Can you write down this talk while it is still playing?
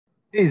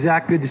Hey,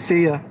 Zach, good to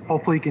see you.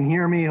 Hopefully you can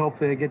hear me.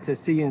 Hopefully I get to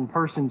see you in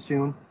person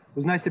soon. It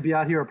was nice to be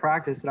out here at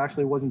practice. It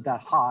actually wasn't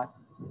that hot,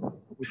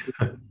 which was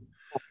well,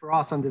 for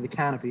us under the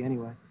canopy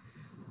anyway.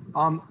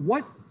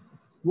 What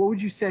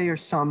would you say are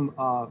some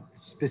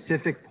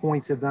specific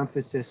points of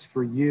emphasis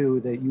for you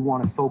that you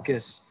want to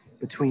focus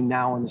between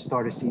now and the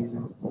start of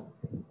season?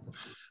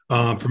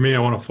 For me, I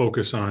want to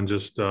focus on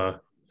just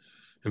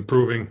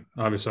improving.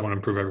 Obviously, I want to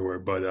improve everywhere,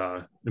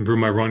 but improve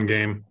my run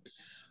game,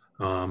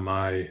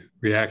 my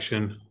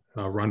reaction,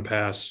 run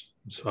pass,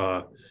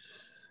 uh,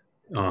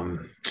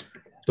 um,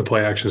 the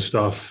play action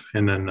stuff,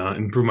 and then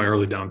improve my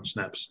early down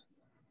snaps.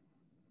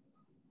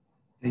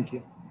 Thank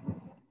you.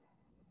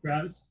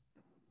 Travis?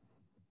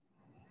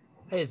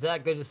 Hey,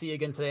 Zach, good to see you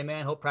again today,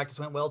 man. Hope practice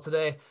went well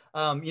today.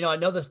 I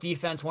know this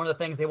defense, one of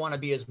the things they want to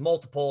be is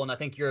multiple, and I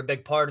think you're a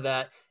big part of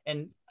that.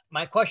 And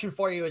my question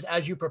for you is,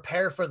 as you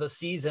prepare for the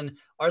season,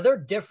 are there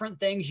different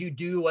things you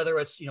do, whether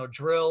it's,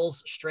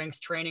 drills, strength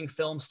training,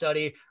 film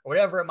study, or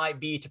whatever it might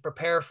be, to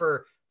prepare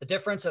for the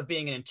difference of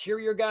being an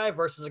interior guy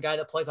versus a guy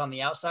that plays on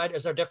the outside?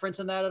 Is there a difference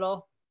in that at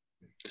all?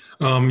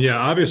 Yeah,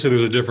 obviously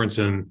there's a difference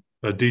in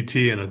a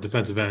DT and a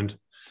defensive end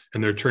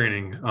and their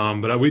training.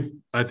 But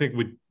I think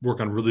we work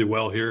on really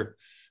well here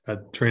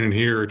at training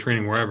here or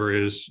training wherever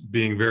is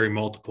being very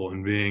multiple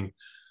and being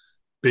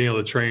able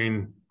to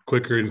train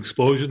quicker and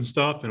explosion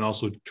stuff and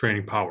also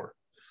training power.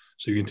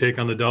 So you can take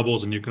on the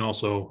doubles and you can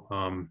also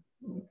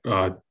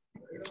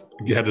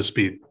you have the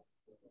speed.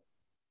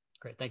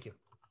 Great. Thank you.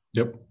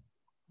 Yep.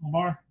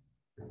 Omar?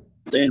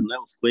 Damn, that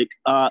was quick.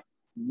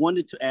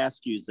 Wanted to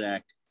ask you,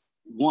 Zach,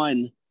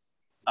 one,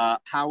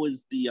 how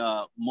is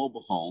the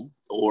mobile home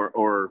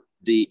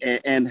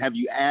and have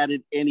you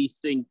added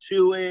anything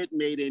to it,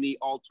 made any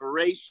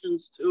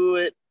alterations to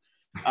it?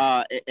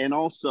 And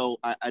also,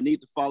 I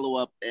need to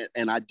follow up,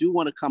 and I do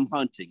want to come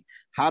hunting.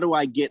 How do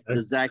I get the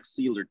Zach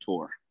Sieler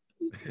tour?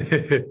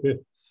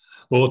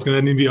 Well, it's going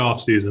to need to be off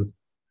season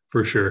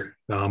for sure.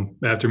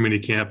 After mini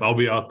camp, I'll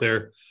be out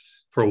there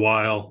for a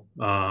while.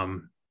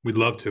 We'd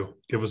love to.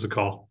 Give us a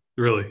call,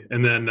 really.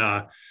 And then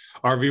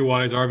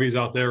RV-wise, RV's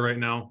out there right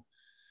now.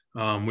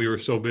 We were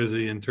so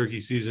busy in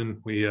turkey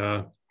season, we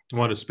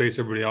wanted to space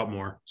everybody out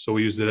more. So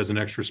we used it as an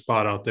extra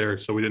spot out there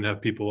so we didn't have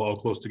people all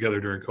close together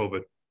during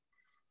COVID.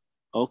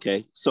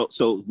 Okay.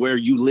 So where are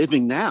you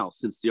living now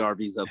since the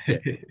RV's up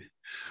there?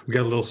 We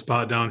got a little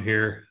spot down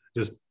here.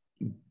 Just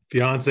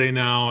fiance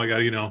now. I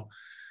got,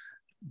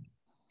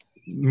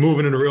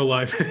 moving into real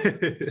life.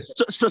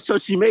 so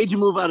she made you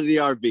move out of the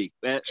RV.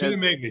 She didn't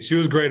make me. She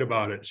was great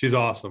about it. She's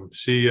awesome.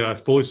 She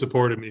fully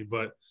supported me,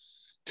 but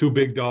two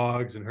big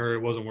dogs and her,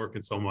 it wasn't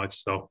working so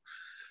much. So.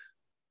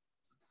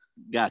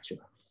 Gotcha.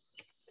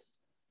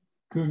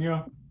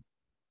 Cunha?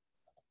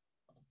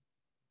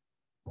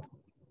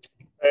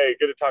 Hey,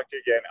 good to talk to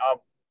you again.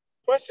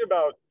 Question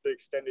about the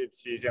extended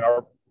season.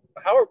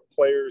 How are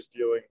players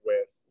dealing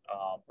with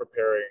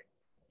preparing,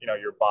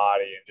 your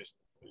body and just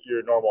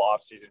your normal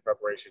off-season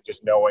preparation,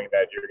 just knowing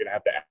that you're going to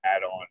have to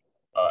add on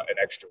an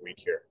extra week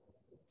here?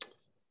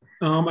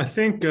 I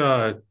think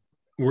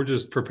we're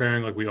just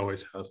preparing like we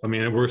always have. I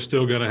mean, we're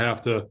still going to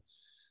have to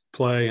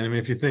play. And I mean,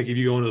 if you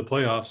go into the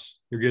playoffs,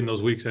 you're getting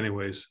those weeks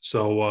anyways.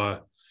 So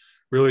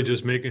really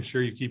just making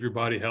sure you keep your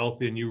body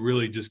healthy, and you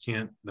really just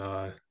can't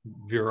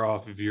veer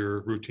off of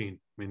your routine.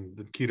 I mean,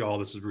 the key to all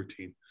this is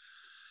routine.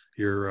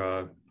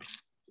 Your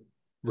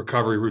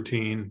recovery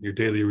routine, your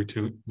daily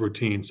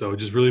routine. So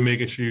just really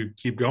making sure you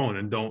keep going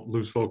and don't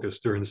lose focus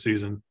during the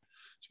season,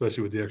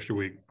 especially with the extra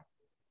week.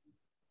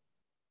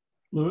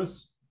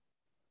 Lewis?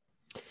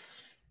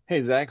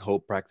 Hey, Zach,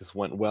 hope practice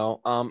went well.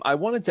 I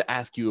wanted to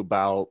ask you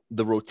about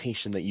the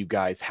rotation that you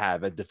guys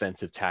have at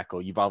defensive tackle.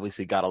 You've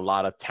obviously got a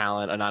lot of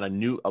talent and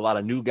a lot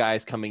of new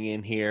guys coming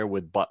in here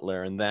with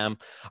Butler and them.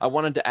 I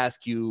wanted to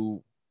ask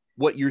you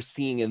what you're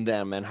seeing in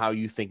them and how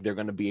you think they're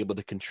going to be able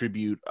to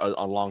contribute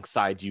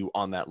alongside you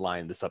on that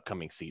line this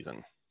upcoming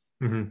season.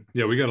 Mm-hmm.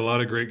 Yeah, we got a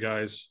lot of great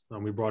guys.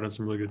 We brought in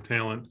some really good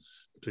talent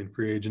between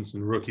free agents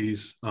and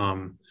rookies.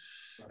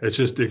 It's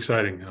just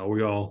exciting.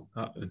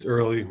 It's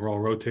early. We're all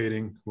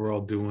rotating. We're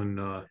all doing.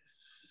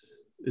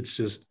 It's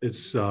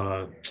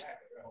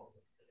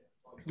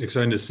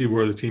exciting to see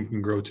where the team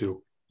can grow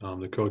to.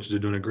 The coaches are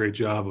doing a great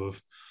job of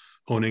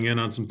honing in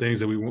on some things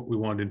that we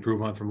wanted to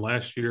improve on from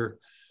last year,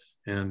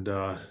 and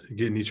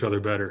getting each other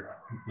better.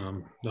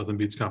 Nothing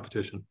beats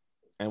competition.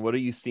 And what are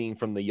you seeing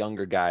from the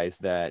younger guys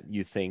that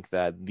you think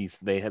that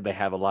they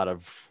have a lot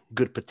of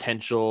good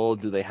potential?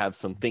 Do they have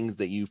some things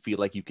that you feel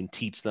like you can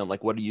teach them?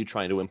 Like, what are you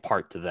trying to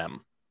impart to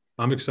them?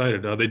 I'm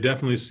excited. They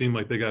definitely seem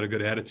like they got a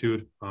good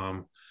attitude.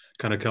 Kind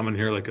of coming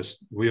here I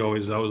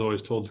was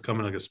always told to come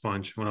in like a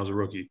sponge when I was a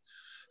rookie,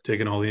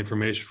 taking all the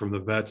information from the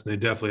vets. And they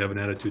definitely have an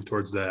attitude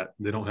towards that.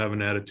 They don't have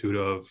an attitude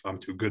of I'm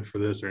too good for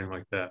this or anything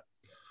like that.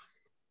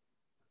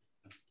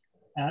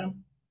 Adam?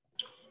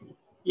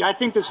 Yeah, I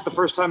think this is the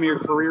first time in your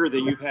career that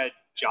you've had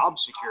job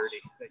security,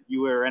 that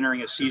you are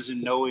entering a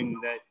season knowing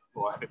that,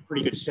 I have a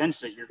pretty good sense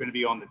that you're going to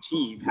be on the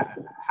team.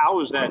 How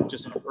is that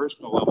just on a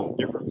personal level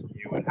different from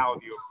you, and how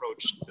have you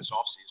approached this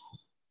offseason?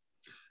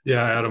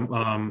 Yeah, Adam,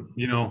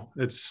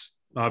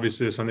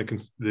 obviously it's on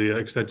the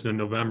extension in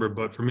November,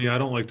 but for me, I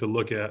don't like to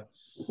look at,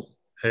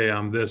 hey,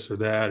 I'm this or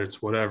that.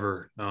 It's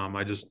whatever.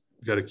 I just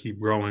got to keep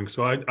growing.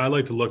 So I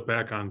like to look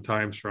back on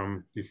times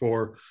from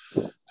before,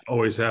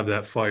 always have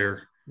that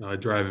fire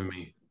driving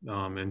me,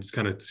 and just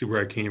kind of see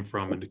where I came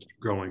from and to keep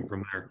growing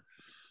from there.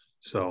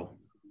 So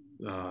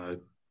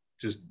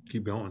just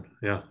keep going.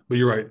 Yeah, but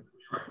you're right.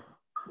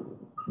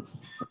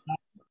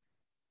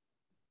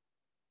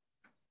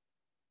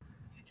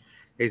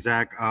 Hey,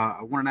 Zach, I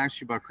wanted to ask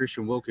you about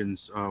Christian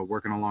Wilkins,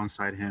 working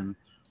alongside him.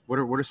 What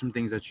are some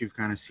things that you've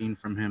kind of seen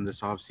from him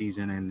this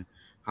offseason and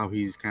how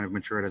he's kind of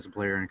matured as a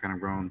player and kind of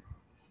grown?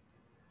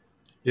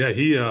 Yeah,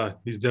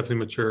 he's definitely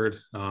matured.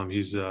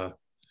 He's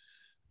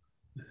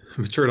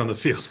matured on the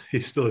field.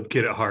 He's still a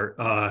kid at heart.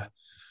 I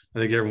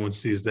think everyone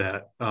sees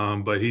that.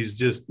 But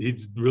he's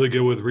really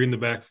good with reading the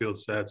backfield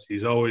sets.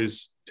 He's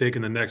always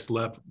taking the next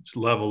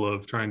level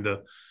of trying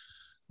to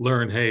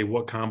learn, hey,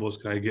 what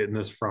combos can I get in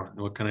this front?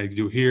 What can I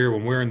do here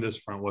when we're in this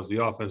front? What's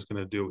the offense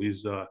going to do?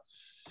 He's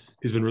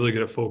been really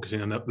good at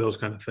focusing on those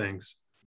kind of things.